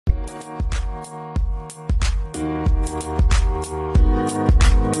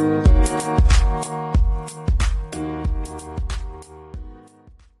Ooh,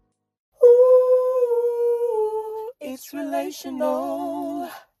 it's relational.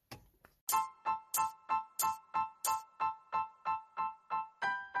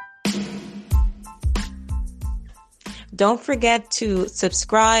 Don't forget to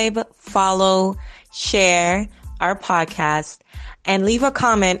subscribe, follow, share our podcast, and leave a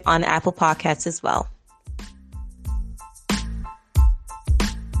comment on Apple Podcasts as well.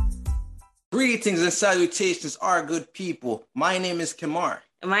 Greetings and salutations, our good people. My name is Kamar.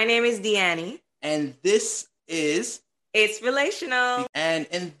 My name is Deannie. And this is It's Relational. And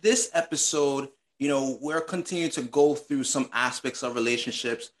in this episode, we're continuing to go through some aspects of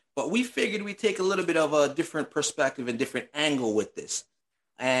relationships, but we figured we'd take a little bit of a different perspective and different angle with this.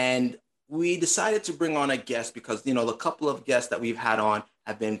 And we decided to bring on a guest because, the couple of guests that we've had on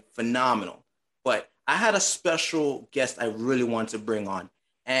have been phenomenal. But I had a special guest I really wanted to bring on.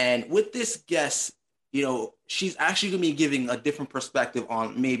 And with this guest, she's actually going to be giving a different perspective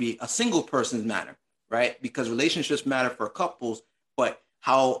on maybe a single person's matter, right? Because relationships matter for couples, but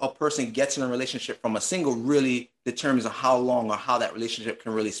how a person gets in a relationship from a single really determines how long or how that relationship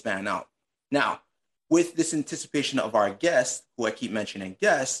can really span out. Now, with this anticipation of our guest, who I keep mentioning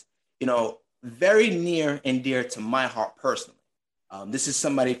guest, very near and dear to my heart personally. This is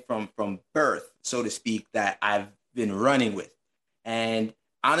somebody from birth, so to speak, that I've been running with. And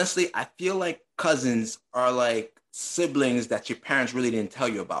honestly, I feel like cousins are like siblings that your parents really didn't tell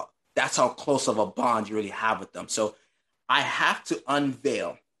you about. That's how close of a bond you really have with them. So I have to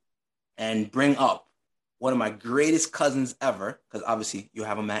unveil and bring up one of my greatest cousins ever, because obviously you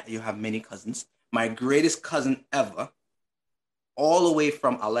have many cousins. My greatest cousin ever, all the way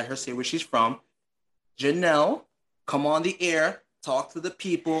from, I'll let her say where she's from. Janelle, come on the air, talk to the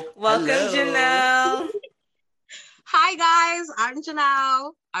people. Welcome, hello. Janelle. Hi guys, I'm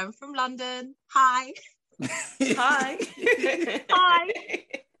Janelle. I'm from London. Hi. Hi. Hi.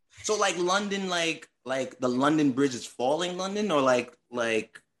 So like London, like the London Bridge is falling, London, or like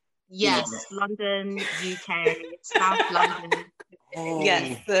yes, London, UK, South London. Oh.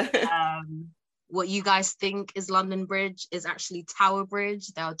 Yes. What you guys think is London Bridge is actually Tower Bridge.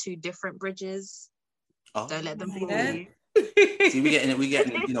 There are two different bridges. Oh. Don't let them fool you. See, we getting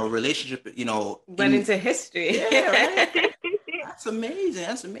relationship, went into history. Yeah, right? That's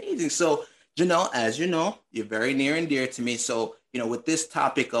amazing. So, Janelle, as you know, you're very near and dear to me. So, with this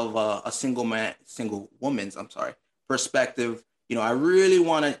topic of a single woman's perspective, I really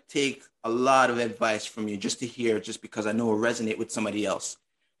want to take a lot of advice from you just to hear, just because I know it resonate with somebody else.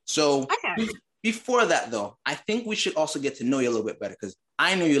 So before that, though, I think we should also get to know you a little bit better, because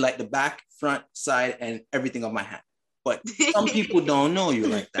I know you like the back, front, side, and everything of my hat. But some people don't know you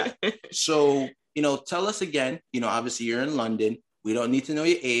like that. So, tell us again, obviously you're in London. We don't need to know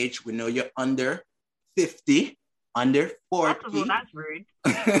your age. We know you're under 50, under 40. First of all, that's rude.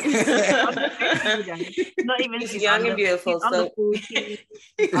 Not even she's young and beautiful. So under 40,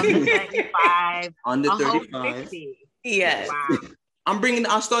 under 35, under 35. Yes. Wow.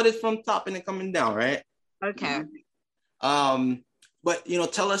 I'll start it from top and then coming down, right? Okay. But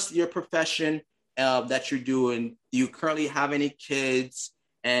tell us your profession that you're doing. Do you currently have any kids?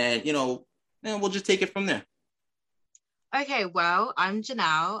 And we'll just take it from there. Okay, well, I'm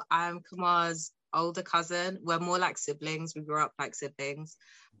Janelle. I'm Kamar's older cousin. We're more like siblings. We grew up like siblings.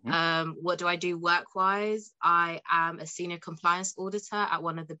 Mm-hmm. What do I do work-wise? I am a senior compliance auditor at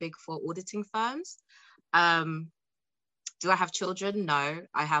one of the big 4 auditing firms. Do I have children? No.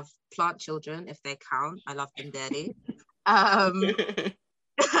 I have plant children, if they count. I love them dearly.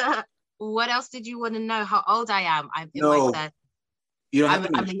 What else did you want to know? How old I am? I'm in my 30s. You don't have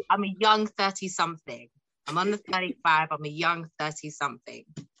I'm a young 30-something. I'm under 35. I'm a young 30-something.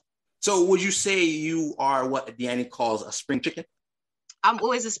 So would you say you are what Deannie calls a spring chicken? I'm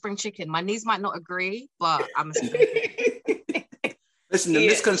always a spring chicken. My knees might not agree, but I'm a spring chicken. Listen, the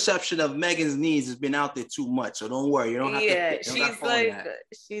misconception of Megan's knees has been out there too much, so don't worry. You don't have to. Yeah,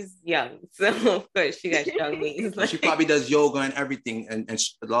 she's young, so of course she got young knees. She probably does yoga and everything, and a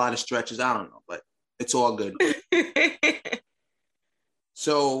lot of stretches. I don't know, but it's all good.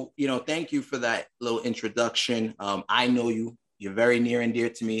 So, thank you for that little introduction. I know you. You're very near and dear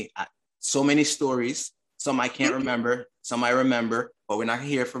to me. So many stories. Some I can't remember. Some I remember, but we're not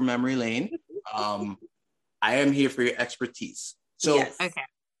here for memory lane. I am here for your expertise. So yes. Okay.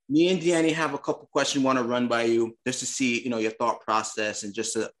 Me and Deannie have a couple questions we want to run by you just to see, your thought process and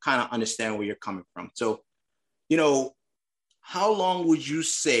just to kind of understand where you're coming from. So, how long would you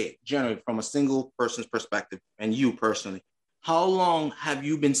say, generally from a single person's perspective, and you personally, how long have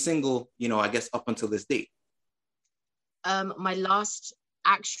you been single, I guess up until this date? My last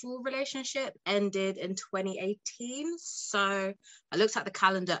actual relationship ended in 2018. So I looked at the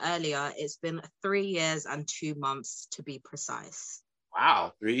calendar earlier. It's been 3 years and 2 months to be precise.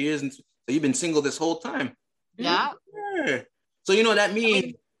 Wow, 3 years. So you've been single this whole time. Yeah. Yeah. So you know that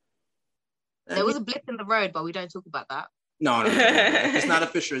means there was a blip in the road, but we don't talk about that. No. It's not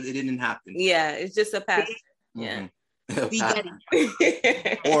official. It didn't happen. Yeah, it's just a past. Yeah. We get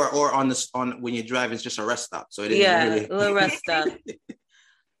it. or on when you drive, it's just a rest stop. So it didn't really... a little rest stop.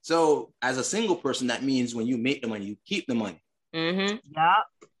 So as a single person, that means when you make the money, you keep the money. Mm-hmm. Yeah.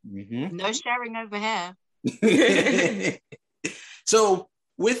 Mm-hmm. No sharing over here. So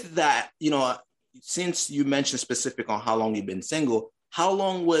with that, since you mentioned specific on how long you've been single, how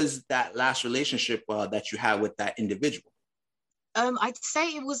long was that last relationship that you had with that individual? I'd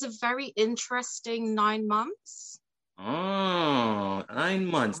say it was a very interesting 9 months. Oh, 9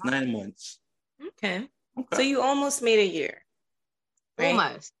 months, 9 months. Okay. So you almost made a year.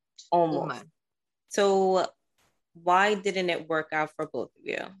 Right? Almost. So why didn't it work out for both of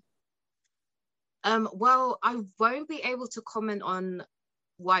you? Well, I won't be able to comment on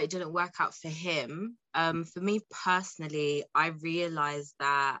why it didn't work out for him. For me personally, I realized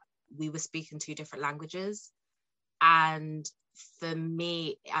that we were speaking 2 different languages. And for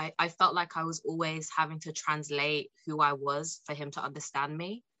me, I felt like I was always having to translate who I was for him to understand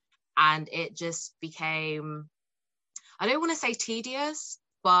me. And it just became, I don't want to say tedious,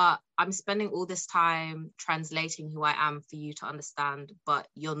 but I'm spending all this time translating who I am for you to understand, but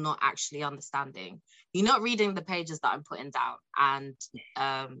you're not actually understanding. You're not reading the pages that I'm putting down. And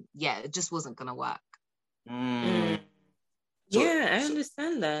it just wasn't going to work. So, I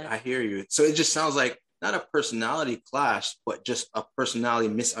understand that. I hear you. So it just sounds like not a personality clash, but just a personality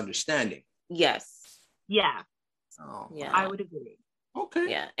misunderstanding. Yes. Yeah. Oh, yeah. I would agree. Okay.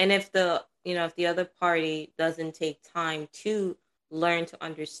 Yeah. And if the other party doesn't take time to learn to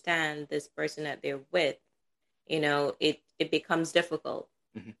understand this person that they're with, it becomes difficult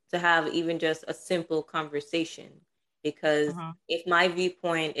to have even just a simple conversation. Because if my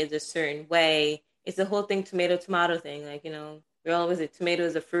viewpoint is a certain way, it's the whole thing, tomato thing. Like, we're always say tomato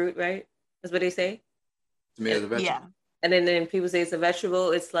is a fruit, right? That's what they say. Tomato is a vegetable. Yeah. And then people say it's a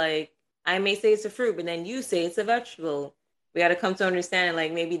vegetable. It's like, I may say it's a fruit, but then you say it's a vegetable. We got to come to understand,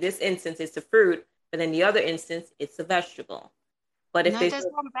 like, maybe this instance it's a fruit, but then the other instance it's a vegetable. But if there's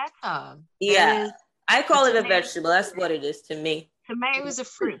one better. Yeah. I call it a vegetable. That's what it is to me. Tomato is a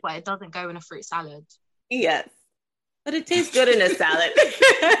fruit, but it doesn't go in a fruit salad. Yes. But it tastes good in a salad.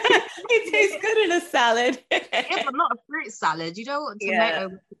 It tastes good in a salad. Yeah, but not a fruit salad. You don't want tomato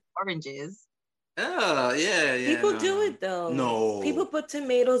with oranges. Oh, yeah. People do it though. No. People put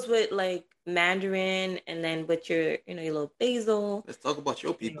tomatoes with like mandarin and then with your, your little basil. Let's talk about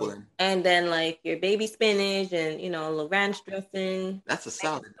your people then. And then like your baby spinach and, a little ranch dressing. That's a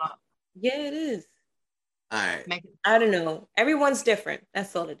salad. Yeah, it is. All right. I don't know. Everyone's different.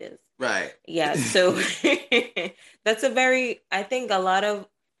 That's all it is. Right. Yeah. So that's I think a lot of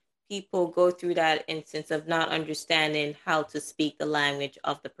people go through that instance of not understanding how to speak the language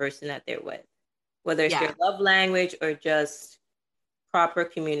of the person that they're with, whether it's their love language or just proper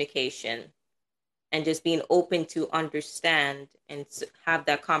communication, and just being open to understand and have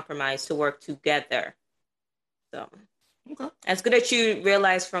that compromise to work together. So it's good that you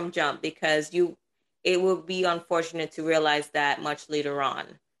realize from jump, because it will be unfortunate to realize that much later on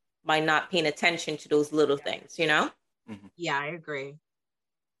by not paying attention to those little things, Mm-hmm. Yeah, I agree.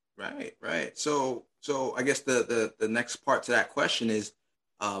 Right. So I guess the next part to that question is,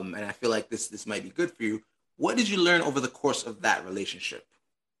 and I feel like this might be good for you. What did you learn over the course of that relationship?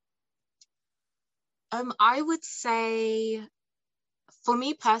 I would say, for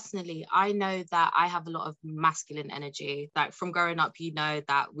me personally, I know that I have a lot of masculine energy. Like from growing up,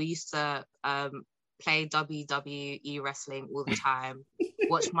 that we used to play WWE wrestling all the time,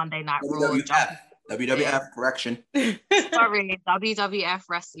 watch Monday Night Raw. WWF, correction. Sorry, WWF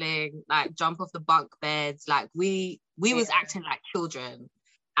wrestling, like jump off the bunk beds. Like we was acting like children.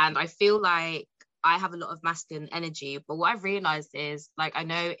 And I feel like I have a lot of masculine energy, but what I've realized is, like, I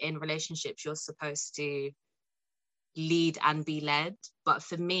know in relationships you're supposed to lead and be led, but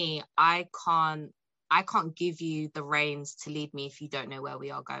for me, I can't give you the reins to lead me if you don't know where we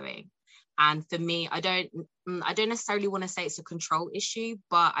are going. And for me, I don't necessarily want to say it's a control issue,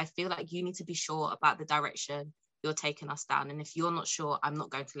 but I feel like you need to be sure about the direction you're taking us down. And if you're not sure, I'm not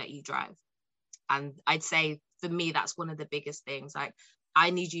going to let you drive. And I'd say for me, that's one of the biggest things. Like,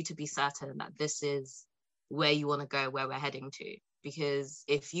 I need you to be certain that this is where you want to go, where we're heading to. Because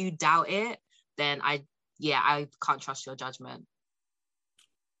if you doubt it, then I can't trust your judgment.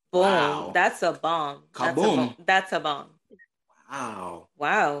 Boom. Wow. That's a bomb. Kaboom. That's a bomb.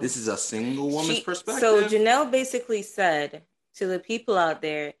 Wow. This is a single woman's perspective. So Janelle basically said to the people out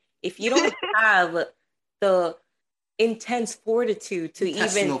there, if you don't have the intestinal fortitude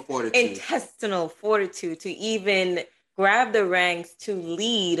to even grab the ranks to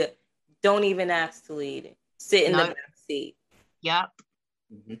lead, don't even ask to lead. Sit in the back seat. Yep.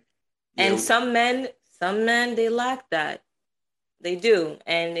 Mm-hmm. And some men, they lack that. They do.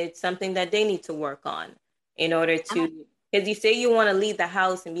 And it's something that they need to work on in order to, because you say you want to lead the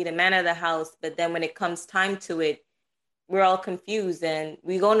house and be the man of the house, but then when it comes time to it, we're all confused and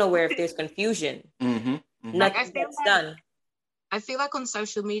we go nowhere if there's confusion. Mm-hmm. Mm-hmm. Nothing gets done. I feel like on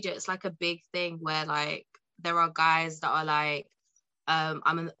social media, it's like a big thing where like there are guys that are like,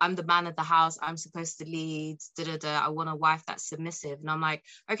 I'm the man of the house. I'm supposed to lead. I want a wife that's submissive. And I'm like,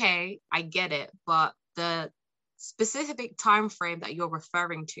 okay, I get it. But the specific time frame that you're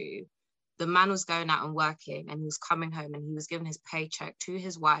referring to, the man was going out and working and he was coming home and he was giving his paycheck to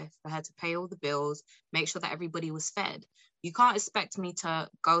his wife for her to pay all the bills, make sure that everybody was fed. You can't expect me to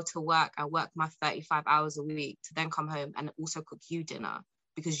go to work and work my 35 hours a week to then come home and also cook you dinner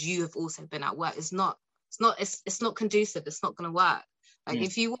because you have also been at work. It's not conducive. It's not going to work. Like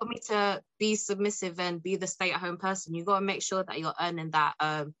if you want me to be submissive and be the stay-at-home person, you got to make sure that you're earning that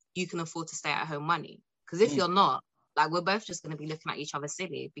you can afford to stay at home money. Because if you're not, like we're both just going to be looking at each other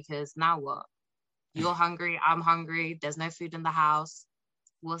silly because now what? You're hungry, I'm hungry, there's no food in the house.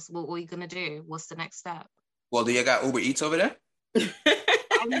 What are you going to do? What's the next step? Well, do you got Uber Eats over there?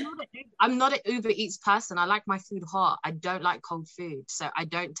 I'm not an Uber Eats person. I like my food hot. I don't like cold food. So I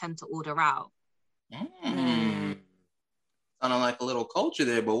don't tend to order out. Sounding like a little culture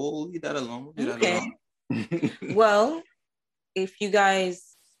there, but we'll leave that alone. Well, if you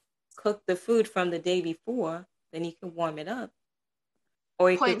guys cook the food from the day before, then you can warm it up.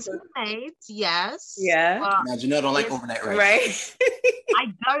 Or you Points made, yes. Yeah. Now, Janelle don't like overnight rice. Right?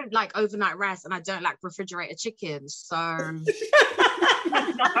 I don't like overnight rice and I don't like refrigerated chicken. So, no.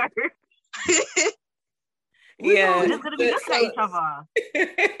 We're just going to be looking at each other.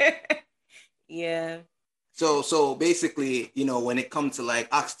 Yeah. So basically, when it comes to like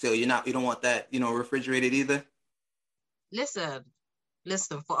oxtail, you don't want that, refrigerated either. Listen.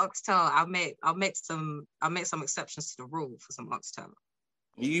 For oxtail, I'll make some exceptions to the rule for some oxtail.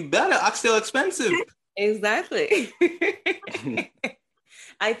 You better. Oxtail expensive. Exactly.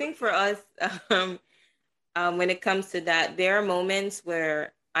 I think for us, when it comes to that, there are moments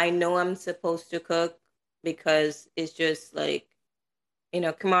where I know I'm supposed to cook because it's just like,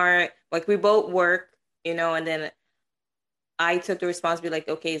 Kamara, like we both work, and then I took the responsibility, like,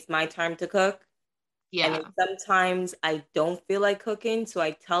 okay, it's my time to cook. Yeah. And sometimes I don't feel like cooking, so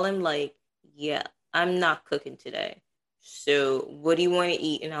I tell him like, yeah, I'm not cooking today. So what do you want to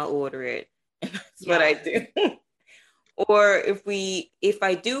eat? And I'll order it. And that's what I do. Or if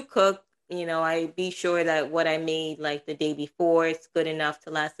I do cook, I be sure that what I made like the day before, it's good enough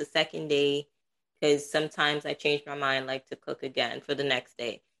to last the second day. Because sometimes I change my mind, like to cook again for the next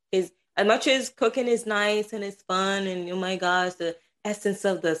day. Because as much as cooking is nice and it's fun and oh my gosh, the essence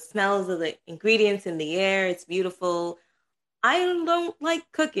of the smells of the ingredients in the air, it's beautiful. I don't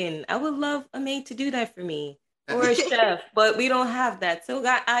like cooking. I would love a maid to do that for me or a chef, but we don't have that. So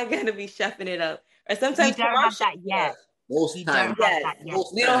I gotta be chefing it up. Or sometimes you don't have that yet. Most times,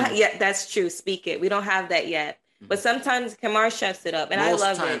 we don't. Yeah, that's true. Speak it. We don't have that yet. But sometimes Kamar chefs it up, and I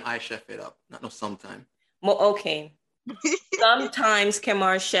love it. Most time I chef it up. Not no sometime. Okay. Sometimes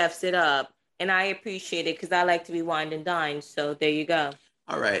Kamar chefs it up, and I appreciate it because I like to be wined and dined. So there you go.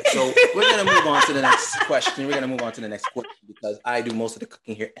 All right. So we're going to move on to the next question. Because I do most of the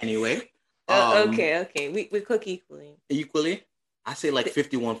cooking here anyway. Okay. We cook equally. Equally? I say like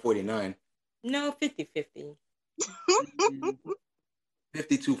 51-49. No, 50-50.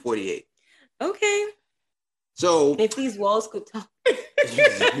 52-48. Okay. So if these walls could talk.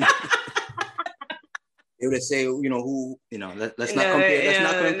 It would say, who, let's not compare. Let's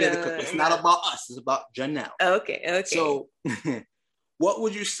not compare the cook. It's not about us. It's about Janelle. Okay. So, what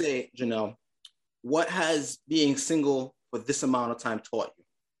would you say, Janelle? What has being single for this amount of time taught you?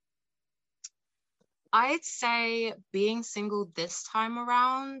 I'd say being single this time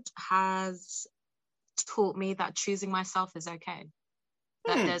around has taught me that choosing myself is okay.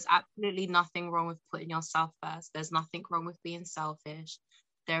 That there's absolutely nothing wrong with putting yourself first. There's nothing wrong with being selfish.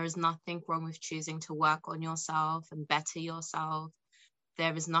 There is nothing wrong with choosing to work on yourself and better yourself.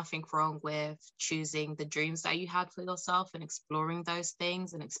 There is nothing wrong with choosing the dreams that you had for yourself and exploring those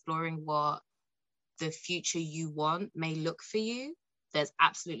things and exploring what the future you want may look for you. There's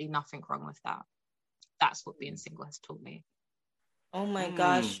absolutely nothing wrong with that. That's what being single has taught me. Oh my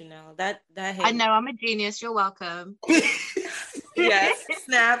gosh, Chanel, that hit I know, I'm a genius. You're welcome. Yes,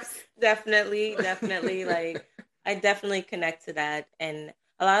 snaps, definitely, definitely. Like, I definitely connect to that. And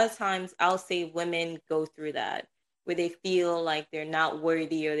a lot of times I'll say women go through that where they feel like they're not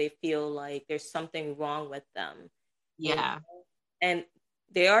worthy or they feel like there's something wrong with them. You know? Yeah. And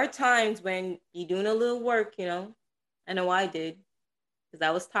there are times when you're doing a little work, I know I did because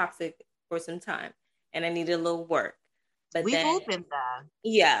I was toxic for some time and I needed a little work. But We've then, all been there.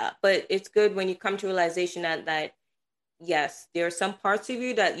 yeah, but it's good when you come to realization that yes, there are some parts of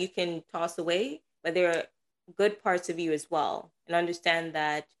you that you can toss away, but there are good parts of you as well. And understand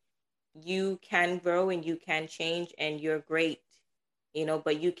that you can grow and you can change and you're great,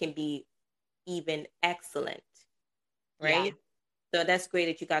 but you can be even excellent, Yeah. right? So that's great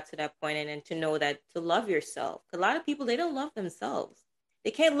that you got to that point and to know that to love yourself. 'Cause a lot of people, they don't love themselves.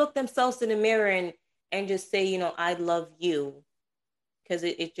 They can't look themselves in the mirror and just say, I love you, because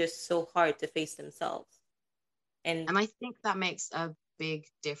it's just so hard to face themselves. And And I think that makes a big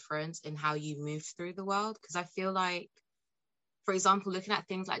difference in how you move through the world. Because I feel like, for example, looking at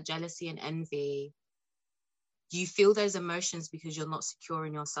things like jealousy and envy, you feel those emotions because you're not secure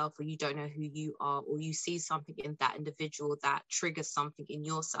in yourself, or you don't know who you are, or you see something in that individual that triggers something in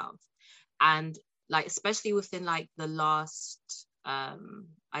yourself. And like, especially within like the last,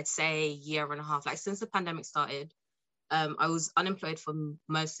 I'd say year and a half, like since the pandemic started, I was unemployed for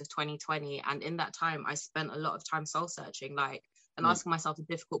most of 2020. And in that time, I spent a lot of time soul searching, like, and asking myself a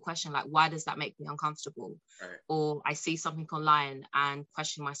difficult question, like, why does that make me uncomfortable? Right. Or I see something online and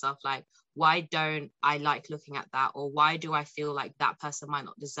question myself, like, why don't I like looking at that? Or why do I feel like that person might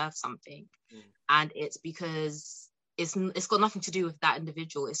not deserve something? And it's because it's got nothing to do with that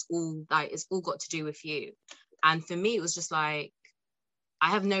individual. It's all got to do with you. And for me, it was just like, I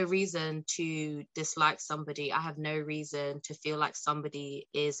have no reason to dislike somebody. I have no reason to feel like somebody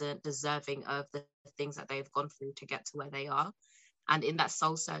isn't deserving of the things that they've gone through to get to where they are. And in that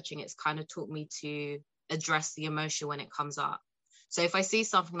soul searching, it's kind of taught me to address the emotion when it comes up. So if I see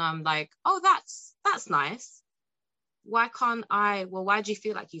something and I'm like, oh, that's nice. Why can't I? Well, why do you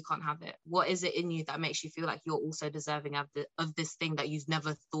feel like you can't have it? What is it in you that makes you feel like you're also deserving of this thing that you've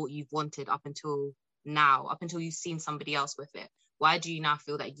never thought you've wanted up until now, up until you've seen somebody else with it? Why do you now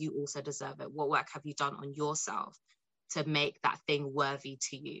feel that you also deserve it? What work have you done on yourself to make that thing worthy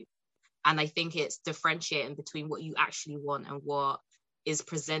to you? And I think it's differentiating between what you actually want and what is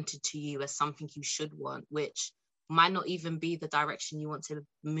presented to you as something you should want, which might not even be the direction you want to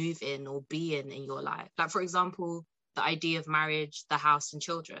move in or be in your life. Like, for example, the idea of marriage, the house, and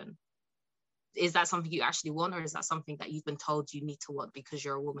children. Is that something you actually want, or is that something that you've been told you need to want because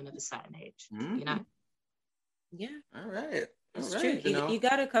you're a woman of a certain age? You know? Yeah. All right. It's true. You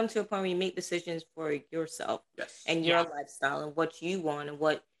got to come to a point where you make decisions for yourself and your lifestyle and what you want and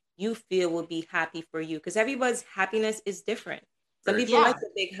what you feel will be happy for you. Because everybody's happiness is different. Some people like the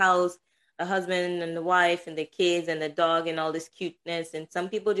big house, the husband and the wife and the kids and the dog and all this cuteness. And some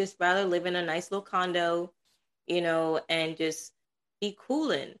people just rather live in a nice little condo, and just be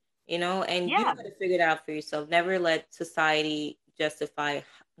cooling, and you got to figure it out for yourself. Never let society justify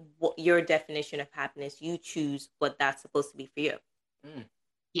your definition of happiness. You choose what that's supposed to be for you.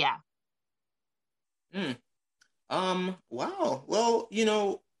 Wow. Well,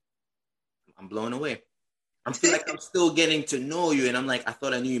 I'm blown away. I feel like I'm still getting to know you, and I'm like, I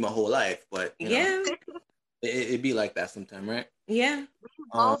thought I knew you my whole life, but it'd be like that sometime, right? Yeah. We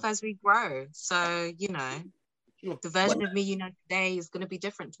evolve as we grow, so the version of me you know today is going to be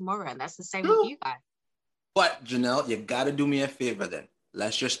different tomorrow, and that's the same with you guys. But Janelle, you got to do me a favor then.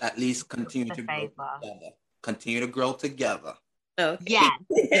 Let's just at least continue to grow together. Continue to grow together. Okay.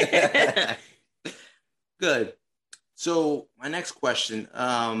 Yeah. Good. So my next question,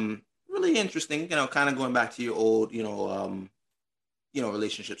 really interesting, kind of going back to your old,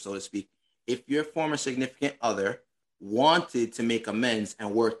 relationship, so to speak. If your former significant other wanted to make amends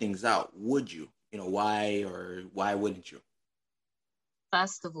and work things out, would you? Why or why wouldn't you?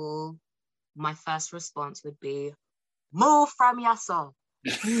 First of all, my first response would be, move from yourself.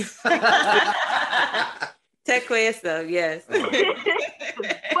 Take away yourself, yes.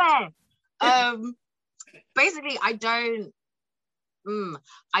 Basically, I don't.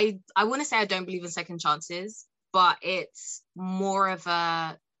 I want to say I don't believe in second chances, but it's more of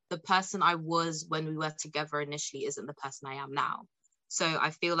the person I was when we were together initially isn't the person I am now. So I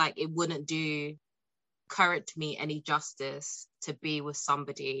feel like it wouldn't do current me any justice to be with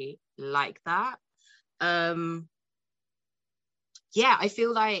somebody like that. I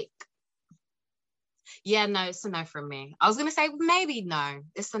feel like, no, it's a no from me. I was gonna say maybe no.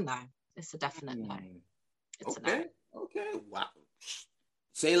 It's a no. It's a definite no. It's a no. Okay. Wow.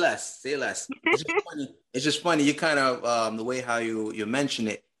 Say less. Say less. It's just funny. It's just funny. You kind of the way how you mention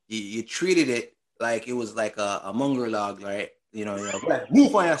it. You treated it like it was like a mongrel dog, right? Like,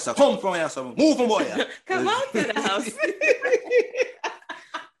 move on yourself, come from yourself, move from boy. Come out to the house.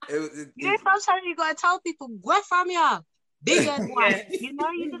 Sometimes you gotta tell people, "Go from here, big and one."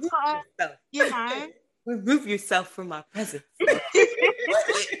 You just gotta, remove yourself from my presence.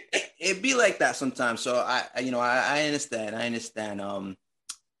 It be like that sometimes. So I understand.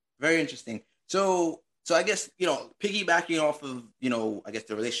 Very interesting. So I guess, piggybacking off of, I guess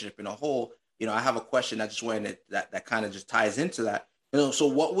the relationship in a whole, I have a question I just wanted that kind of just ties into that. So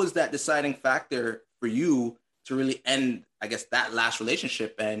what was that deciding factor for you to really end, I guess, that last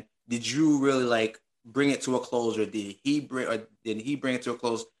relationship? And did you really like bring it to a close, or did he bring it to a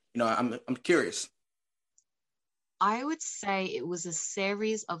close? I'm curious. I would say it was a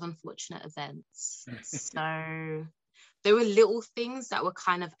series of unfortunate events. So there were little things that were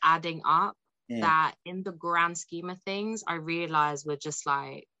kind of adding up that in the grand scheme of things, I realized were just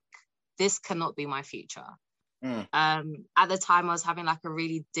like, this cannot be my future. At the time, I was having like a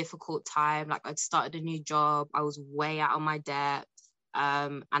really difficult time. Like, I'd started a new job. I was way out of my depth.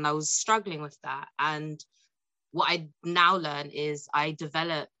 And I was struggling with that. And what I now learn is I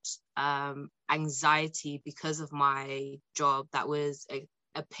developed anxiety because of my job that was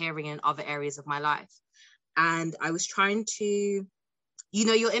appearing in other areas of my life. And I was trying to,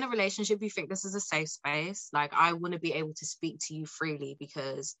 you're in a relationship, you think this is a safe space. Like, I want to be able to speak to you freely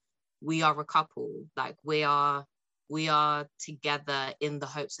because we are a couple. Like, we are together in the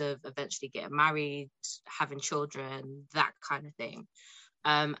hopes of eventually getting married, having children, that kind of thing.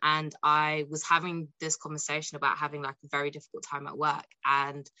 And I was having this conversation about having like a very difficult time at work,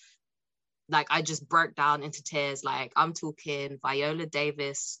 and like I just broke down into tears. Like, I'm talking Viola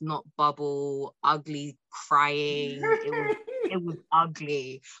Davis, not Bubble, ugly, crying. It was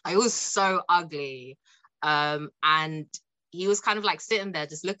ugly. Like, it was so ugly. And he was kind of like sitting there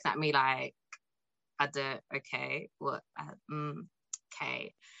just looking at me like, okay, what?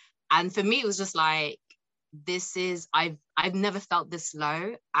 Okay. And for me, it was just like, I've never felt this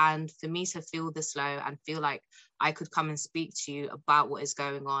low, and for me to feel this low and feel like I could come and speak to you about what is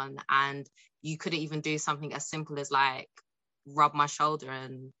going on, and you couldn't even do something as simple as like rub my shoulder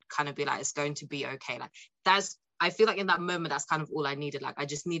and kind of be like, it's going to be okay. Like, I feel like in that moment, that's kind of all I needed. Like, I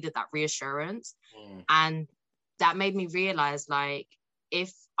just needed that reassurance. And that made me realize, like,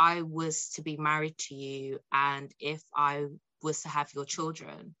 if I was to be married to you and if I was to have your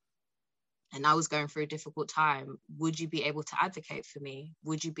children, and I was going through a difficult time, would you be able to advocate for me?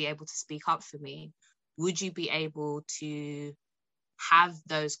 Would you be able to speak up for me? Would you be able to have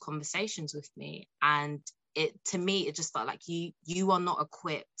those conversations with me? And to me, it just felt like you are not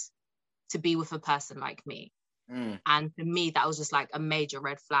equipped to be with a person like me. And for me, that was just like a major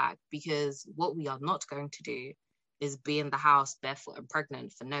red flag, because what we are not going to do is be in the house barefoot and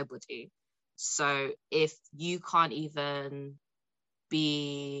pregnant for nobody. So if you can't even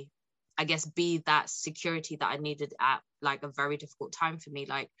be that security that I needed at like a very difficult time for me,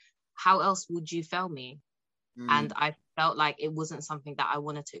 like, how else would you fail me? And I felt like it wasn't something that I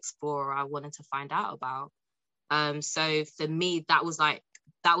wanted to explore or I wanted to find out about. So for me, that was the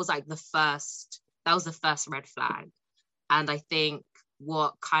first red flag. And I think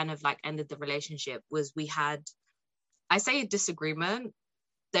what kind of like ended the relationship was we had, I say, a disagreement.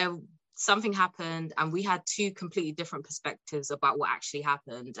 Something happened and we had two completely different perspectives about what actually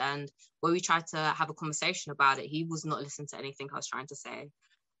happened. And when we tried to have a conversation about it, he was not listening to anything I was trying to say.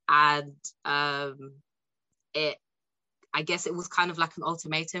 And I guess it was kind of like an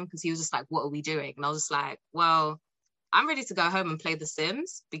ultimatum, because he was just like, what are we doing? And I was just like, well, I'm ready to go home and play The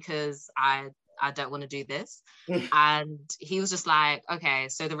Sims because I don't want to do this. And he was just like, okay,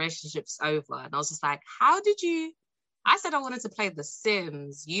 so the relationship's over. And I was just like, how did you? I said I wanted to play The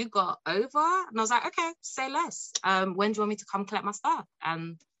Sims. You got over? And I was like, okay, say less. When do you want me to come collect my stuff?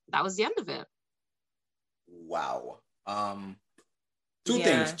 And that was the end of it. Wow. Two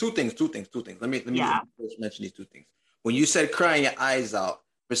things. Let me first mention these two things. When you said crying your eyes out,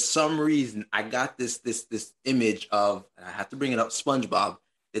 for some reason, I got this image of, and I have to bring it up, SpongeBob,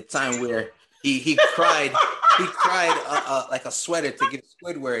 the time where he cried, like a sweater to get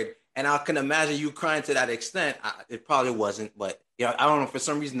Squidward. And I can imagine you crying to that extent. It probably wasn't, but I don't know. For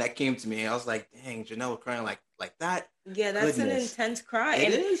some reason, that came to me. I was like, "Dang, Janelle crying like that." Yeah, that's an intense cry.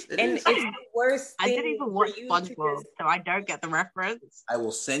 It is. It's the worst thing. I didn't even watch SpongeBob, so I don't get the reference. I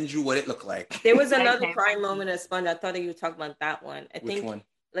will send you what it looked like. There was another crying moment of Sponge. I thought that you were talking about that one. Which one?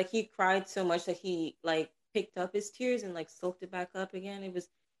 Like, he cried so much that he like picked up his tears and like soaked it back up again. It was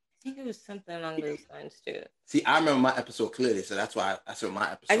think it was something along those lines too. See, I remember my episode clearly, so that's why I said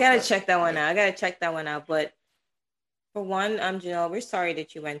my episode. I gotta check that one out. I gotta check that one out. But for one, Janelle, we're sorry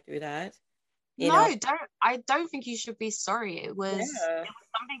that you went through that. I don't think you should be sorry. It was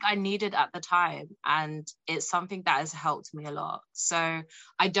something I needed at the time, and it's something that has helped me a lot. So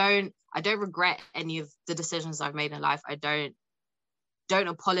I don't regret any of the decisions I've made in life. I don't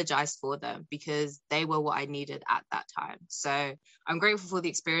apologize for them because they were what I needed at that time. So I'm grateful for the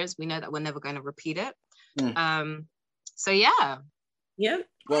experience. We know that we're never going to repeat it. So yeah.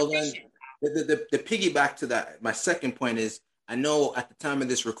 Well, then the piggyback to that, my second point is, I know at the time of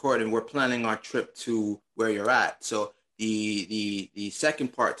this recording, we're planning our trip to where you're at. So the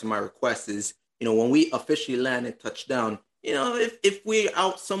second part to my request is, when we officially land and touch down, if we're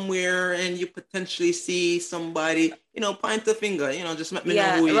out somewhere and you potentially see somebody, point the finger, just let me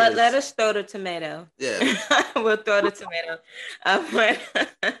know who he is. Let us throw the tomato. Yeah. We'll throw the tomato.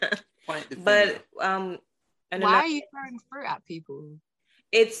 Point the finger. But why are you throwing fruit at people?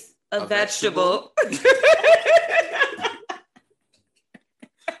 It's a vegetable.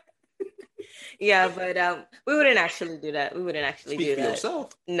 Yeah, but we wouldn't actually do that. We wouldn't actually Speak do for that.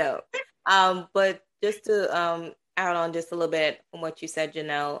 Yourself. No. But just to add on just a little bit from what you said,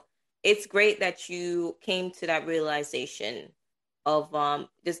 Janelle, it's great that you came to that realization of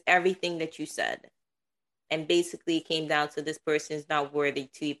just everything that you said, and basically came down to this person is not worthy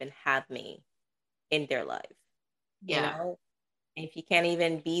to even have me in their life. Yeah. And if you can't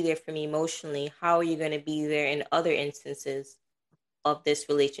even be there for me emotionally, how are you going to be there in other instances of this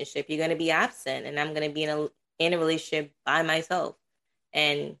relationship? You're going to be absent, and I'm going to be in a relationship by myself,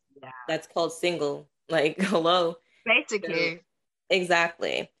 and that's called single. Like, hello, basically. So,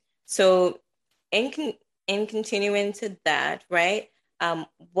 exactly. So in continuing to that, right,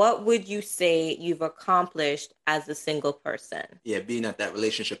 what would you say you've accomplished as a single person? Yeah, being that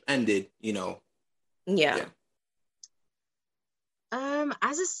relationship ended, Yeah.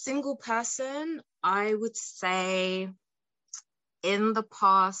 As a single person, I would say in the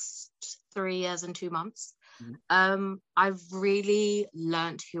past 3 years and 2 months, I've really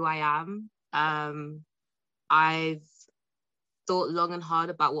learned who I am. I've thought long and hard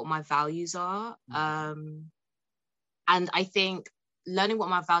about what my values are. And I think learning what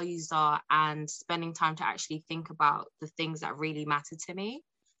my values are and spending time to actually think about the things that really matter to me.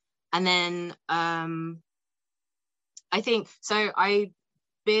 And then I think, so I've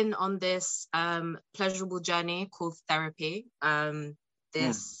been on this pleasurable journey called therapy. I'd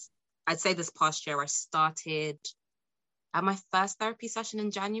say this past year, I started at my first therapy session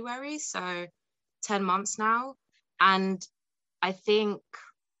in January, so 10 months now. And I think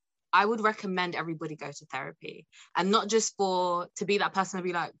I would recommend everybody go to therapy, and not just to be that person to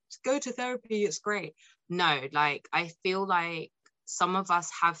be like, go to therapy, it's great. No, like, I feel like some of us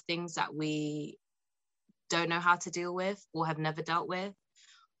have things that we don't know how to deal with or have never dealt with,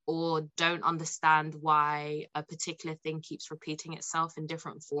 or don't understand why a particular thing keeps repeating itself in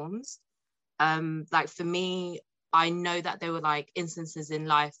different forms. Like for me, I know that there were like instances in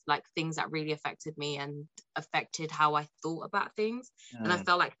life, like things that really affected me and affected how I thought about things. And I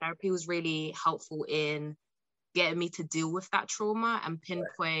felt like therapy was really helpful in getting me to deal with that trauma and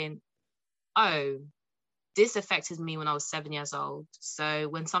pinpoint, oh, this affected me when I was 7 years old. So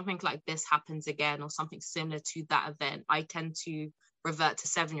when something like this happens again, or something similar to that event, I tend to revert to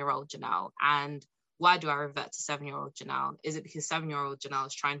 7-year-old Janelle. And why do I revert to 7-year-old Janelle? Is it because 7-year-old Janelle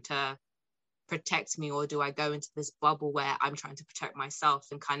is trying to protect me, or do I go into this bubble where I'm trying to protect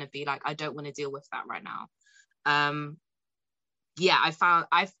myself and kind of be like, I don't want to deal with that right now? I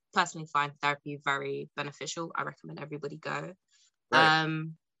personally find therapy very beneficial. I recommend everybody go. Right.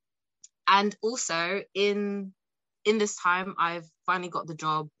 And also in this time, I've finally got the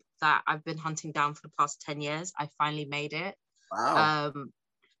job that I've been hunting down for the past 10 years. I finally made it. Wow.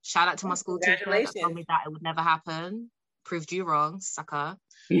 Shout out to my school teacher that told me that it would never happen. Proved you wrong, sucker.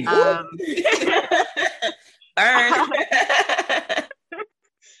 Burn.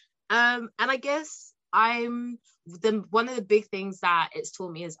 And I guess one of the big things that it's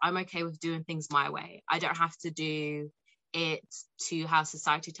taught me is I'm okay with doing things my way. I don't have to do it to how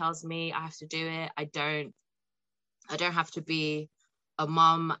society tells me I have to do it. I don't have to be a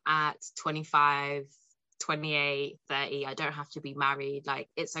mom at 25, 28, 30. I don't have to be married. Like,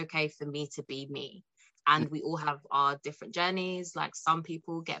 it's okay for me to be me. And we all have our different journeys. Like, some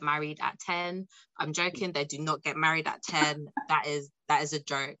people get married at 10. I'm joking. They do not get married at 10. That is a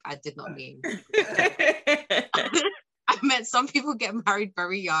joke. I did not mean. I meant some people get married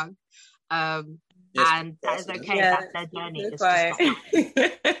very young. And that is okay. Yeah, that's their journey. It's just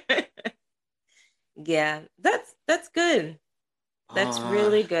yeah, that's good. That's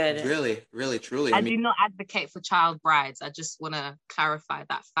really good. Really, really, truly. I do not advocate for child brides. I just want to clarify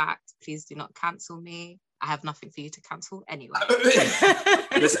that fact. Please do not cancel me. I have nothing for you to cancel anyway.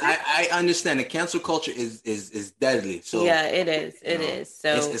 Listen, I understand the cancel culture is deadly. So yeah, it is. It is.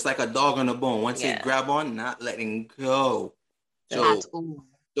 So it's like a dog on a bone. Once they grab on, not letting go. So at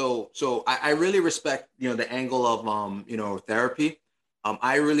all. So I really respect, the angle of therapy.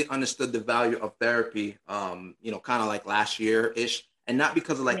 I really understood the value of therapy, kind of like last year-ish, and not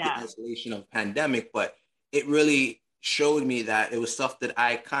because of the isolation of pandemic, but it really showed me that it was stuff that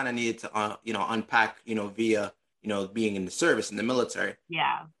I kind of needed to, unpack, via, being in the service in the military.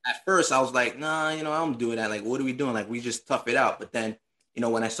 Yeah. At first I was like, nah, I'm doing that. Like, what are we doing? Like, we just tough it out. But then,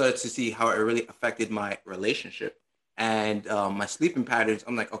 when I started to see how it really affected my relationship and my sleeping patterns,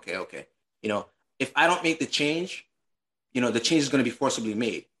 I'm like, okay. If I don't make the change, the change is going to be forcibly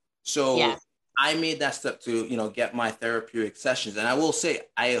made. So I made that step to, get my therapeutic sessions. And I will say,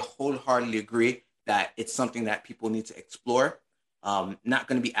 I wholeheartedly agree that it's something that people need to explore. Not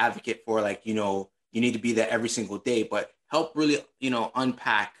going to be advocate for you need to be there every single day, but help really,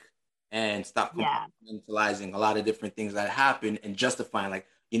 unpack and stop compartmentalizing a lot of different things that happen and justifying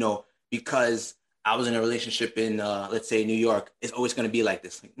because I was in a relationship in, let's say, New York, it's always going to be like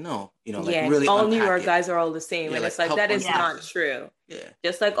this. Like, no, really all New York guys are all the same. And it's like, that is not true. Yeah.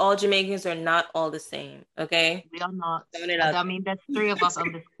 Just like all Jamaicans are not all the same. Okay. We are not. I mean, there's 3 of us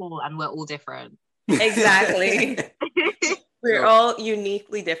on this call and we're all different. Exactly. We're all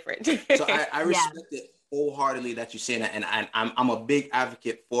uniquely different. So I respect it wholeheartedly that you're saying that. And I'm a big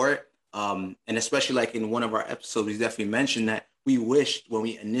advocate for it. And especially in one of our episodes, we definitely mentioned that we wished when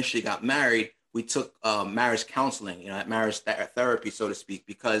we initially got married, we took marriage counseling, marriage therapy, so to speak,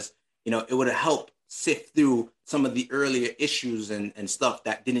 because, it would have helped sift through some of the earlier issues and stuff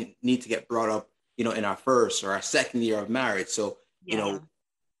that didn't need to get brought up, in our first or our second year of marriage. So,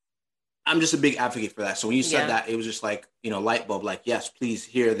 I'm just a big advocate for that. So when you said that, it was just like, light bulb, like, yes, please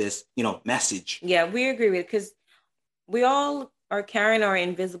hear this, message. Yeah, we agree with it because we all are carrying our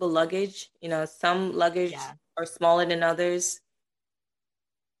invisible luggage. Some luggage are smaller than others.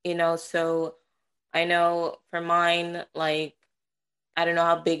 So I know for mine, I don't know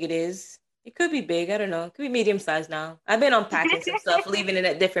how big it is. It could be big. I don't know. It could be medium size now. I've been unpacking some stuff, leaving it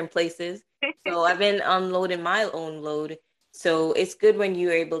at different places. So I've been unloading my own load. So it's good when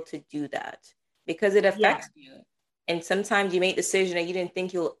you're able to do that because it affects you. And sometimes you make decisions that you didn't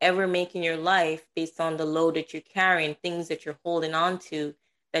think you'll ever make in your life based on the load that you're carrying, things that you're holding on to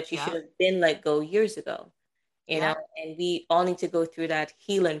that you should have been let go years ago. And we all need to go through that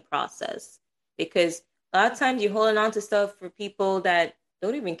healing process because a lot of times you're holding on to stuff for people that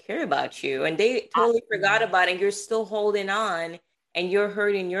don't even care about you and they totally forgot about it and you're still holding on and you're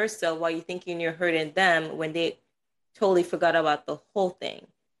hurting yourself while you're thinking you're hurting them when they totally forgot about the whole thing.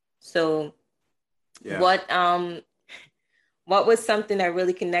 So what was something that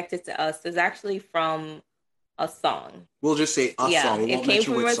really connected to us is actually from a song. We'll just say a song. It came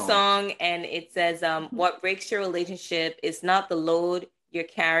from a song and it says, what breaks your relationship is not the load you're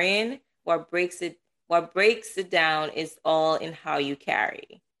carrying. What breaks it down is all in how you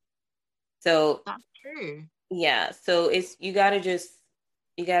carry. So that's true. Yeah. So you gotta just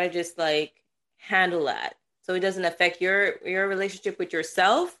handle that. So it doesn't affect your relationship with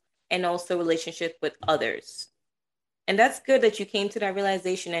yourself and also relationship with others. And that's good that you came to that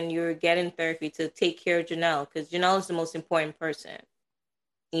realization and you're getting therapy to take care of Janelle because Janelle is the most important person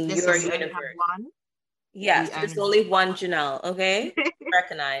in your universe. Yes, there's only one Janelle, okay?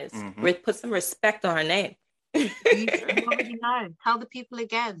 Recognize. Mm-hmm. Put some respect on her name. You already know. Tell the people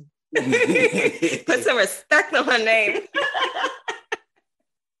again. Put some respect on her name.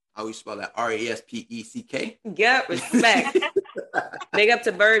 How you spell that? RESPECK? Yeah, respect. Big up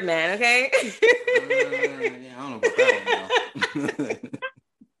to Birdman, okay? I don't know about that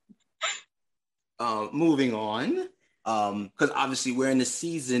one. Moving on, because obviously we're in the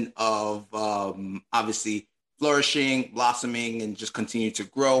season of obviously flourishing, blossoming, and just continue to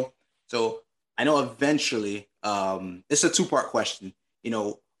grow. So I know eventually, it's a 2-part question.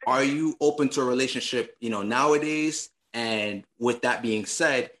 Are you open to a relationship, nowadays? And with that being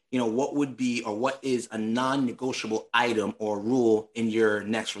said, what would be or what is a non-negotiable item or rule in your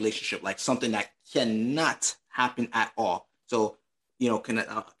next relationship? Like something that cannot happen at all. So, can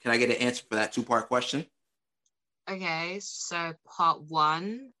I get an answer for that 2-part question? Okay, so part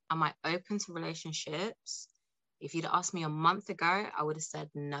 1, am I open to relationships? If you'd asked me a month ago, I would have said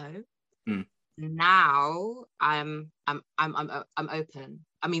no. Now I'm open.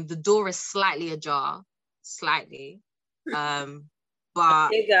 I mean, the door is slightly ajar, slightly. But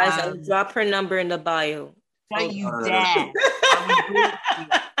hey guys, I'll drop her number in the bio. Don't you no. dare. I will block you.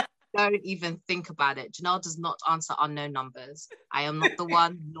 Don't even think about it. Janelle does not answer unknown numbers. I am not the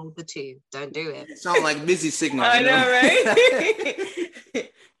one, nor the two. Don't do it. You sound like busy signal. I know, right?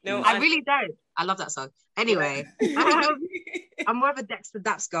 No, I really don't. I love that song. Anyway, I'm more of a Dexter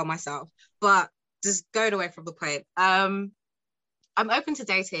Daps girl myself, but just going away from the point. I'm open to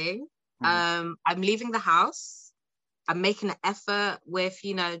dating. I'm leaving the house. I'm making an effort with,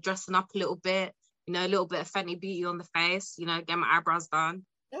 dressing up a little bit, a little bit of Fenty Beauty on the face, getting my eyebrows done.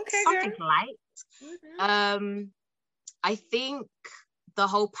 Okay, something girl. light. Mm-hmm. I think the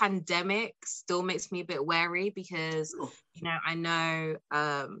whole pandemic still makes me a bit wary because, I know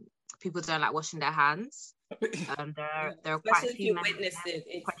people don't like washing their hands. There are quite a few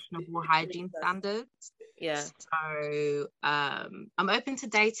questionable hygiene standards. Yeah. So I'm open to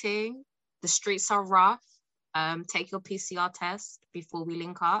dating. The streets are rough. Take your PCR test before we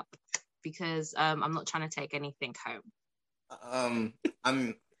link up because I'm not trying to take anything home.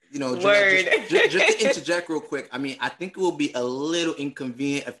 I'm, Word. Just to interject real quick. I mean, I think it will be a little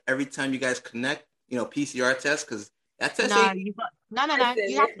inconvenient if every time you guys connect, PCR test, because that test. No, you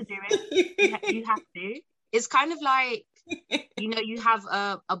have to do it. You have to. It's kind of like, you have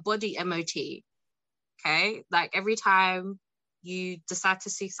a body MOT. Okay, like every time you decide to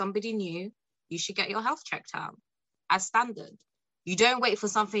see somebody new, you should get your health checked out as standard. You don't wait for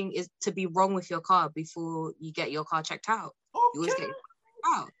something to be wrong with your car before you get your car checked out. Okay. You always get your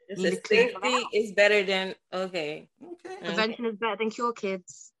car out. Safety is better than okay. Prevention is better than cure,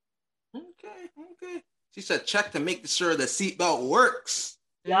 kids. Okay. She said check to make sure the seatbelt works.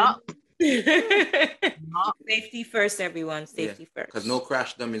 Yup. Safety first, everyone. Safety first. Because no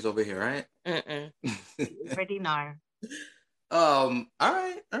crash dummies over here, right? You already know. All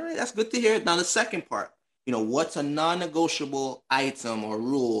right. That's good to hear. Now the second part. What's a non-negotiable item or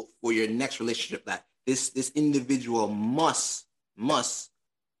rule for your next relationship that this individual must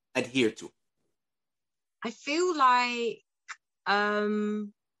adhere to? I feel like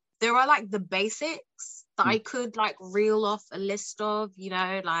there are like the basics that I could like reel off a list of,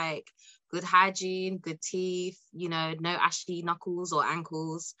 like good hygiene, good teeth, no ashy knuckles or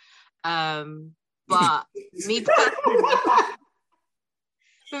ankles. But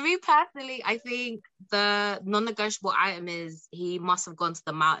for me personally, I think the non-negotiable item is he must have gone to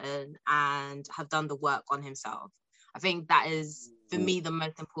the mountain and have done the work on himself. I think that is, for me, the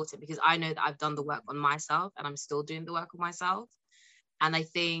most important because I know that I've done the work on myself and I'm still doing the work on myself. And I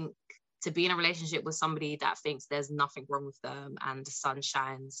think to be in a relationship with somebody that thinks there's nothing wrong with them and the sun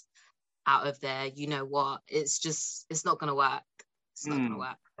shines out of there, it's not going to work. It's not going to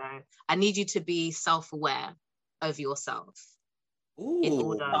work. So I need you to be self-aware of yourself. Ooh, in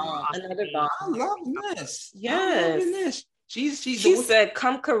order another bomb. I love this. Yes. She said,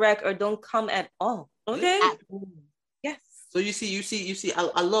 "Come correct or don't come at all." Okay. Yes. So you see.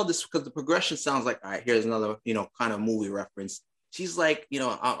 I love this because the progression sounds like, all right, here's another, kind of movie reference. She's like,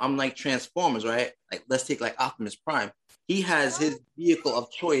 I'm like Transformers, right? Like, let's take like Optimus Prime. He has his vehicle of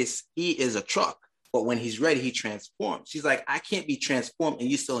choice. He is a truck, but when he's ready, he transforms. She's like, I can't be transformed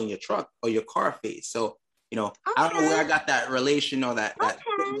and you still in your truck or your car phase. So. I don't know where I got that relation or that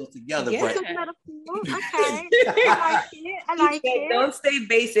together, but okay. I like it. Don't stay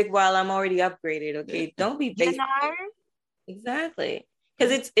basic while I'm already upgraded. Okay, don't be basic. Exactly,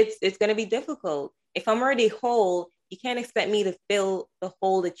 because it's going to be difficult. If I'm already whole, you can't expect me to fill the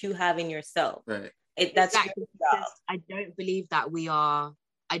hole that you have in yourself. Right. That's exactly. I don't believe that we are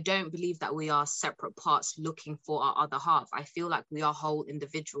separate parts looking for our other half. I feel like we are whole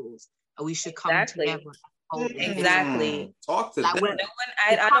individuals, and we should come together. Exactly. Talk to like them.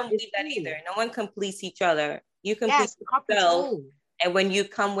 I don't believe that either. No one completes each other. You complete yourself, and when you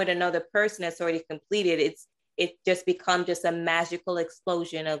come with another person that's already completed, it just becomes just a magical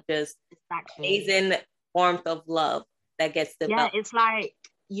explosion of just amazing warmth of love that gets developed. Yeah, it's like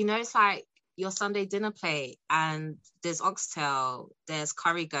it's like your Sunday dinner plate, and there's oxtail, there's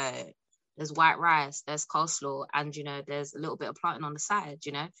curry goat, there's white rice, there's coleslaw, and there's a little bit of plantain on the side.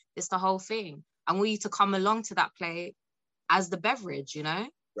 It's the whole thing. I want you to come along to that plate as the beverage,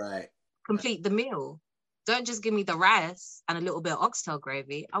 Right. Complete the meal. Don't just give me the rice and a little bit of oxtail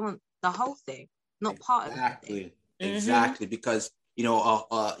gravy. I want the whole thing, not part of it. Exactly. Because,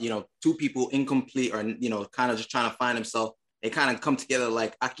 two people incomplete or, kind of just trying to find themselves, they kind of come together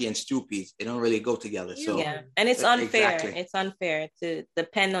like Aki and Stuppies. They don't really go together. So yeah. And it's unfair. Exactly. It's unfair to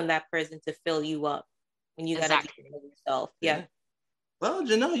depend on that person to fill you up when you gotta do it yourself. Yeah. Well,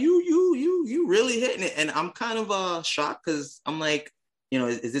 Janelle, you really hitting it, and I'm kind of shocked because I'm like,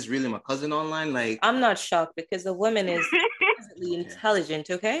 is this really my cousin online? Like, I'm not shocked because the woman is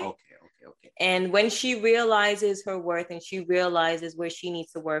intelligent. Okay. Okay. And when she realizes her worth and she realizes where she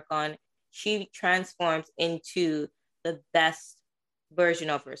needs to work on, she transforms into the best version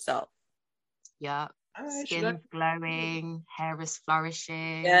of herself. Yeah. All right, Skin is glowing, hair is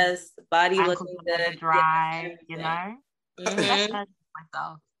flourishing. Yes, body ankles looking are never good. dry, Yes, you know? Best Mhm. version of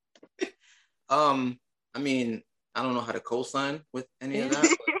myself. I mean, I don't know how to co-sign with any of Yeah.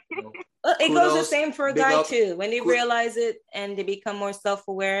 that, but Well, it goes the kudos, same for a big guy up. too. When they Ku- realize it and they become more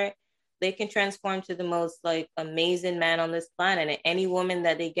self-aware, they can transform to the most like amazing man on this planet. And any woman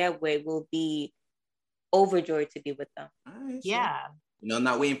that they get with will be overjoyed to be with them. All right, so, Yeah.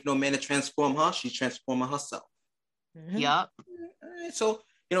 not waiting for no man to transform her. She's transforming herself. Mhm. Yep. All right, so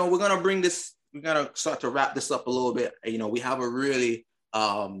we're gonna start to wrap this up a little bit. We have a really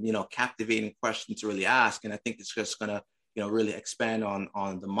captivating question to really ask, and I think it's just gonna really expand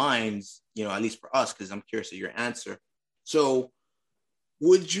on the minds, at least for us, because I'm curious of your answer. So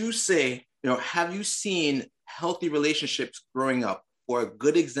would you say, have you seen healthy relationships growing up, or a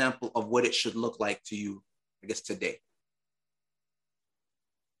good example of what it should look like to you, I guess, today?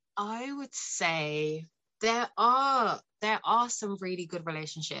 I would say there are some really good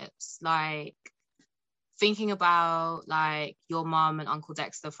relationships. Like thinking about like your mom and Uncle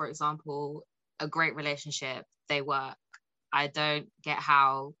Dexter, for example, a great relationship. They work. I don't get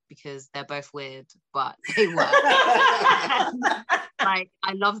how, because they're both weird, but they work. Like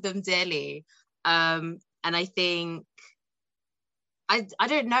I love them dearly. And I think I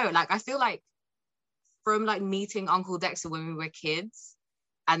don't know, like I feel like from like meeting Uncle Dexter when we were kids,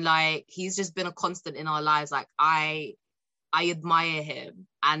 and like he's just been a constant in our lives. Like I admire him,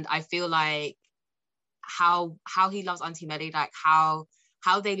 and I feel like how he loves Auntie Melly, like how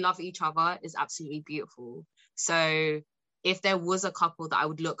they love each other is absolutely beautiful. So if there was a couple that I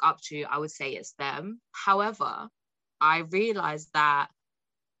would look up to, I would say it's them. However, I realized that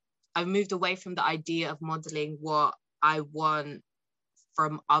I've moved away from the idea of modeling what I want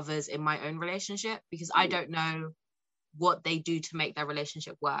from others in my own relationship, because I don't know what they do to make their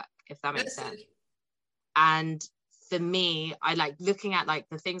relationship work, if that makes sense. And for me, I like looking at like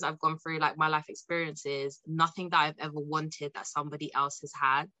the things I've gone through, like my life experiences. Nothing that I've ever wanted that somebody else has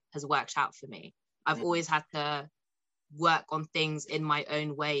had has worked out for me. I've always had to work on things in my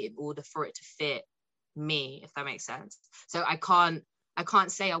own way in order for it to fit me, if that makes sense. So I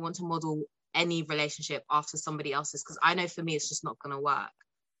can't say I want to model any relationship after somebody else's, because I know for me it's just not going to work.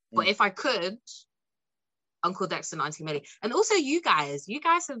 But if I could, Uncle Dexter and Auntie Millie. And also you guys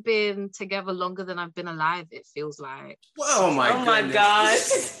have been together longer than I've been alive, it feels like. Oh my God.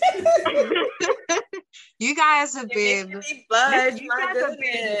 You guys have been you guys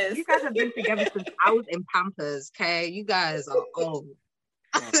have been together since I was in Pampers, okay? You guys are old.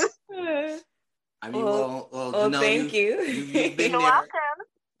 I mean, well, thank you. You've been You're welcome.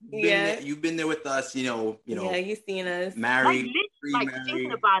 You've been there with us, Yeah, you've seen us married, like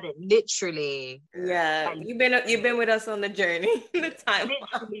thinking about it, literally. Yeah, like, you've been with us on the journey, the time,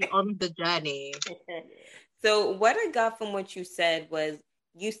 literally on the journey. So what I got from what you said was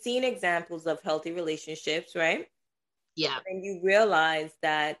you've seen examples of healthy relationships, right? Yeah. And you realize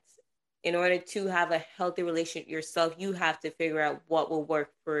that in order to have a healthy relationship yourself, you have to figure out what will work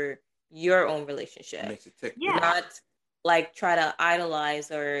for your own relationship. Makes it tick. Yeah. Not like try to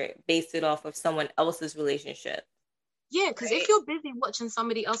idolize or base it off of someone else's relationship. Yeah, because if you're busy watching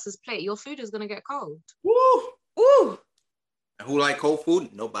somebody else's plate, your food is gonna get cold. Woo! Woo! And who like cold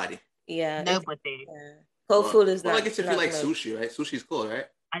food? Nobody. Yeah. Nobody. Cold food is not. Well, I guess if you like sushi, right? Sushi's cool, right?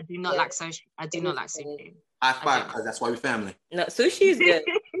 I do not like sushi. I do not like sushi. High five, because that's why we're family. No, sushi is good.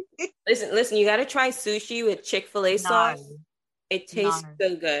 listen, you gotta try sushi with Chick-fil-A sauce. It tastes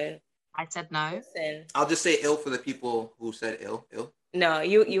so good. I said no. Listen. I'll just say ill for the people who said ill. No,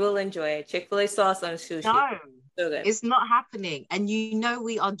 you will enjoy it. Chick-fil-A sauce on sushi. No, so good. It's not happening. And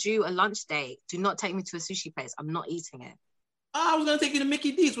we are due a lunch date. Do not take me to a sushi place. I'm not eating it. I was gonna take you to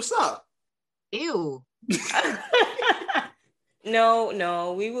Mickey D's. What's up? Ew.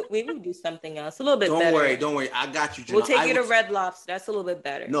 No, we will do something else. A little bit better. Don't worry. I got you, Jenna. We'll take you to Red Lobster. That's a little bit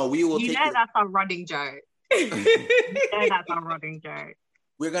better. No, we will take you. That's our running joke. That's our running joke.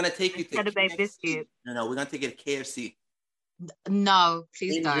 We're gonna take you to biscuit. No, we're gonna take you to KFC. No,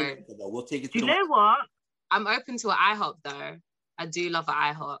 please don't. We'll take you to. You know what? I'm open to an IHOP though. I do love an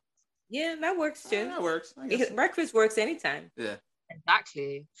IHOP. Yeah, that works too. That works. Breakfast works anytime. Yeah.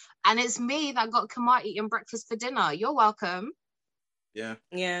 Exactly. And it's me that got Kamar eating breakfast for dinner. You're welcome. Yeah.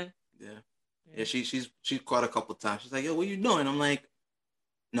 Yeah. She's caught a couple times. She's like, yo, what are you doing? I'm like,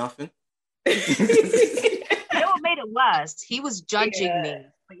 nothing. You know what made it worse? He was judging me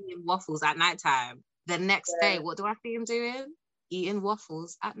for eating waffles at nighttime. The next day, what do I see him doing? eating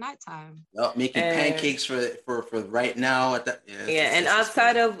waffles at nighttime. Making pancakes for right now at that. Yeah, and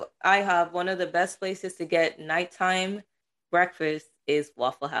outside of IHOP, one of the best places to get nighttime breakfast is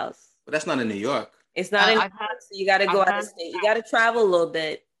Waffle House. But that's not in New York. It's not in New York, so you got to go out of state. You got to travel a little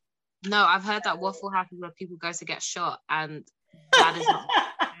bit. No, I've heard that Waffle House is where people go to get shot, and that is not.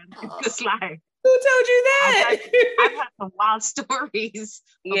 It's like, who told you that? I've heard some wild stories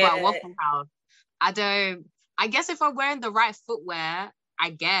about Waffle House. I guess if I'm wearing the right footwear, I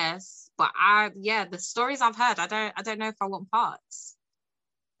guess. But the stories I've heard, I don't know if I want parts.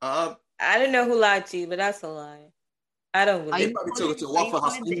 I don't know who lied to you, but that's a lie. I don't believe. They probably took it to Waffle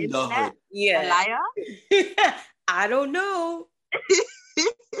House in the hood. Yeah, a liar. I don't know.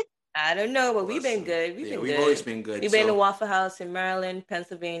 I don't know, but we've been good. We've always been good. We've been to Waffle House in Maryland,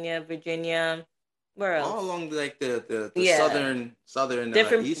 Pennsylvania, Virginia. Where else? All along like the southern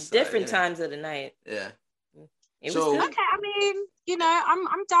different times of the night. Yeah. It was good. Okay, I mean,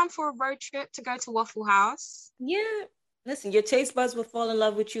 I'm down for a road trip to go to Waffle House. Yeah. Listen, your taste buds will fall in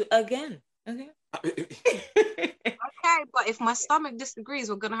love with you again. Okay. Okay, but if my stomach disagrees,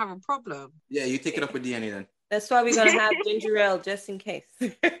 we're gonna have a problem. Yeah, you take it up with Deannie then. That's why we're gonna have ginger ale just in case.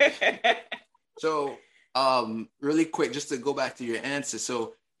 So, really quick, just to go back to your answer.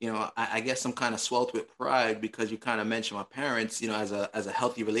 So, I guess I'm kind of swelled with pride because you kind of mentioned my parents, as a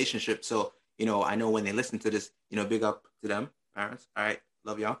healthy relationship. So, I know when they listen to this, big up to them, parents. All right,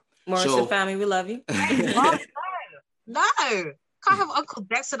 love y'all. Morrison family, we love you. No. Can't have Uncle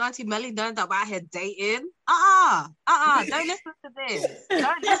Dex and Auntie Melly knowing that we're out here dating. Don't listen to this.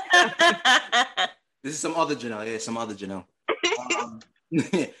 Don't listen. This is some other Janelle. Yeah, some other Janelle.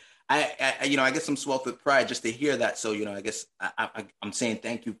 I guess I'm swelled with pride just to hear that. So, I guess I'm saying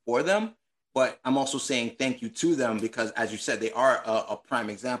thank you for them, but I'm also saying thank you to them because, as you said, they are a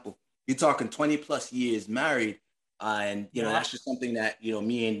prime example. You're talking 20 plus years married. And, that's just something that,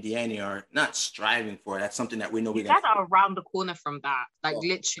 me and Deannie are not striving for. That's something that we know we're going to are around the corner from that. Like,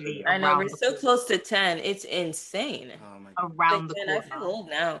 literally. I know, we're so close to 10. It's insane. Oh, my God. Around the corner. I feel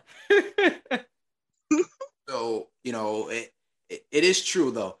old now. So, it is true,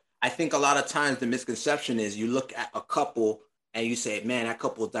 though. I think a lot of times the misconception is you look at a couple and you say, man, that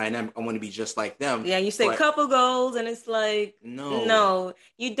couple is dynamic. I want to be just like them. Yeah, you say couple goals and it's like, no,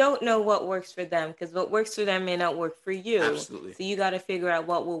 you don't know what works for them because what works for them may not work for you. Absolutely. So you got to figure out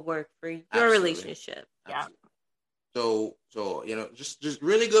what will work for your relationship. Absolutely. Yeah. So, just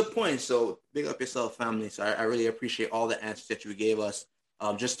really good points. So big up yourself, family. So I really appreciate all the answers that you gave us.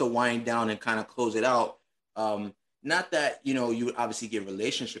 Just to wind down and kind of close it out. Not that, you would obviously give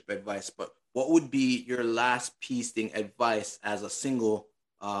relationship advice, but what would be your last piece of advice as a single,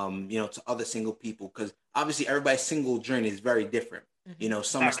 to other single people? Because obviously everybody's single journey is very different. Mm-hmm.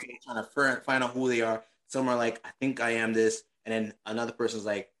 Some are still trying to find out who they are. Some are like, I think I am this. And then another person's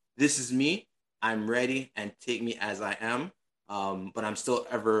like, this is me. I'm ready and take me as I am. But I'm still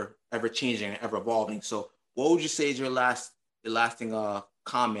ever changing and ever evolving. So what would you say is your lasting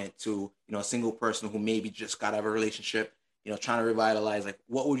comment to, a single person who maybe just got out of a relationship, trying to revitalize? Like,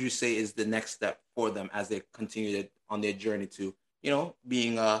 what would you say is the next step for them as they continue on their journey to,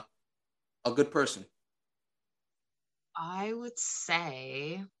 being a good person? I would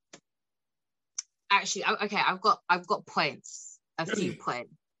say, actually, okay, I've got points, a few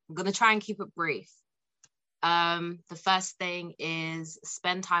points. I'm gonna try and keep it brief. The first thing is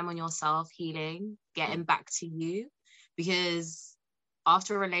spend time on yourself, healing, getting back to you, because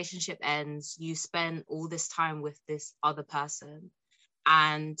after a relationship ends, you spend all this time with this other person.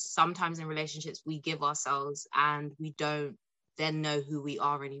 And sometimes in relationships, we give ourselves and we don't then know who we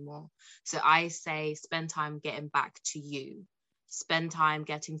are anymore. So I say spend time getting back to you. Spend time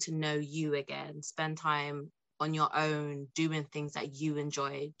getting to know you again. Spend time on your own doing things that you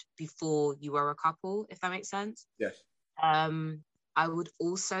enjoyed before you were a couple, if that makes sense. Yes. I would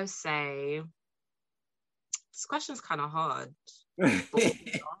also say, this question's kind of hard.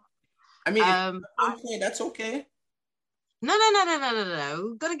 I mean, that's okay. No.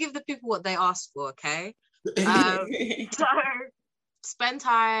 We're gonna give the people what they asked for, okay? So spend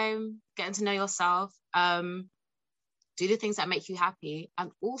time getting to know yourself. Do the things that make you happy, and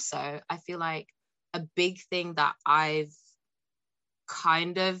also I feel like a big thing that I've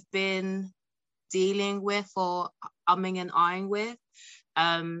kind of been dealing with or umming and eyeing with,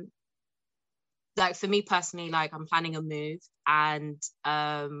 like for me personally, like I'm planning a move and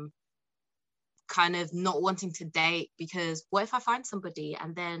kind of not wanting to date because what if I find somebody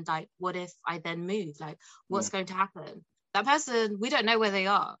and then like what if I then move? Like what's going to happen? That person, we don't know where they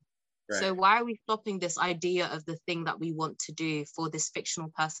are. Right. So why are we stopping this idea of the thing that we want to do for this fictional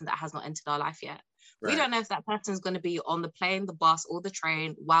person that has not entered our life yet? We don't know if that person is going to be on the plane, the bus, or the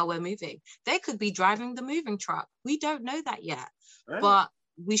train while we're moving. They could be driving the moving truck. We don't know that yet. Right. But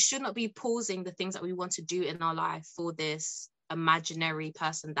we should not be pausing the things that we want to do in our life for this imaginary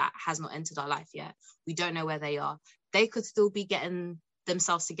person that has not entered our life yet. We don't know where they are. They could still be getting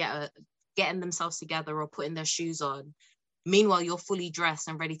themselves together or putting their shoes on. Meanwhile, you're fully dressed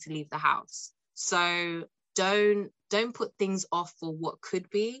and ready to leave the house. So don't put things off for what could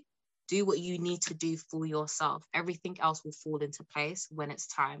be. Do what you need to do for yourself. Everything else will fall into place when it's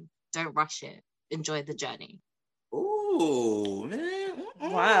time. Don't rush it. Enjoy the journey. Oh, man.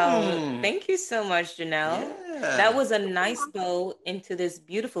 Wow. Thank you so much, Janelle. Yeah. That was a nice bow into this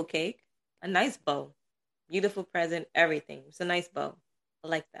beautiful cake. A nice bow. Beautiful present, everything. It's a nice bow. I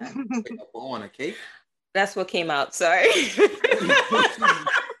like that. A bow on a cake? That's what came out. Sorry.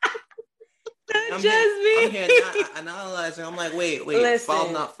 I'm here analyzing. I'm like, wait. Listen,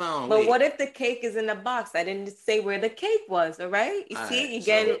 file not found. But what if the cake is in a box? I didn't say where the cake was. All right. You see, you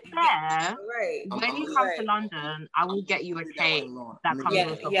get it. Yeah. Right. When you come to London, I will get you a cake that comes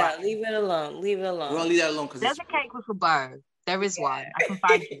with a bow. Yeah. Leave it alone. We're gonna leave that alone because there's a cake with a bow. There is one. I can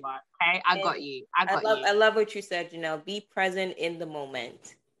find you one. Okay, I got you. I love what you said, Janelle. Be present in the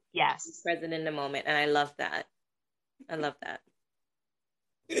moment. Yes. Be present in the moment, and I love that.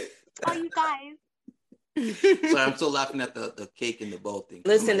 Oh, you guys. So I'm still laughing at the cake and the bow thing.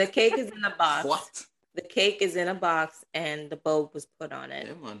 Listen, the cake is in a box. What? The cake is in a box and the bow was put on it.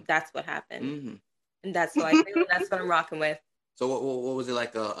 Yeah, that's what happened. Mm-hmm. And that's what I'm rocking with. So what was it,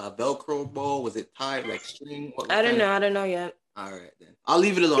 like a Velcro bow? Was it tied like string? I don't know yet. All right then. I'll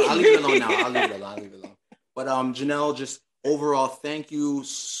leave it alone. I'll leave it alone now. I'll leave it alone. But Janelle, just overall, thank you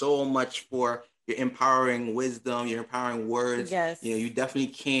so much for your empowering wisdom, your empowering words. Yes. You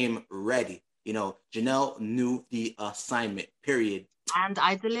definitely came ready. Janelle knew the assignment, period. And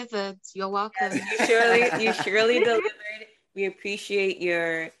I delivered. You're welcome. Yes, you surely delivered. We appreciate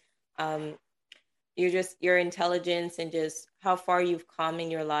your intelligence and just how far you've come in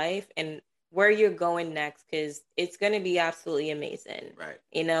your life and where you're going next, because it's going to be absolutely amazing. Right.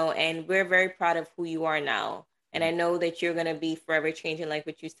 And we're very proud of who you are now. And I know that you're going to be forever changing, like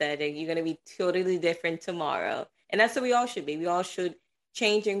what you said, and you're going to be totally different tomorrow. And that's what we all should be. We all should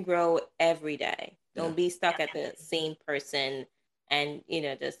change and grow every day. Don't be stuck at the same person and,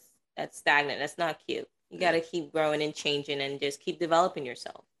 just that's stagnant. That's not cute. You got to keep growing and changing and just keep developing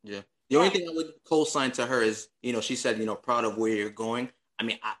yourself. Yeah. The only thing I would co-sign to her is, she said, proud of where you're going. I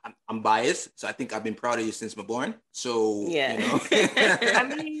mean, I'm biased, so I think I've been proud of you since I'm born. So, yeah. I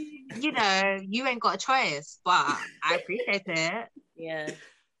mean, you ain't got a choice, but I appreciate it. Yeah.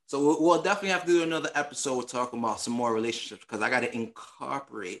 So we'll definitely have to do another episode talking about some more relationships because I got to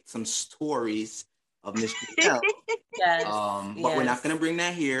incorporate some stories of Miss Janelle. Yes. But we're not going to bring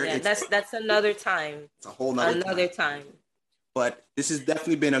that here. Yeah, that's another time. It's a whole nother time. But this has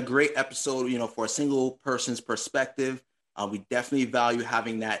definitely been a great episode, for a single person's perspective. We definitely value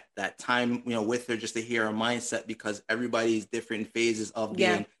having that time, with her just to hear her mindset because everybody's different phases of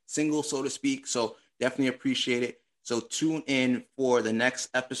being single, so to speak. So definitely appreciate it. So tune in for the next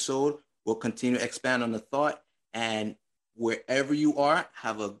episode. We'll continue to expand on the thought. And wherever you are,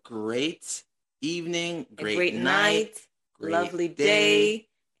 have a great evening, great night, great lovely day,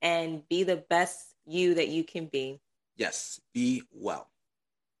 and be the best you that you can be. Yes, be well.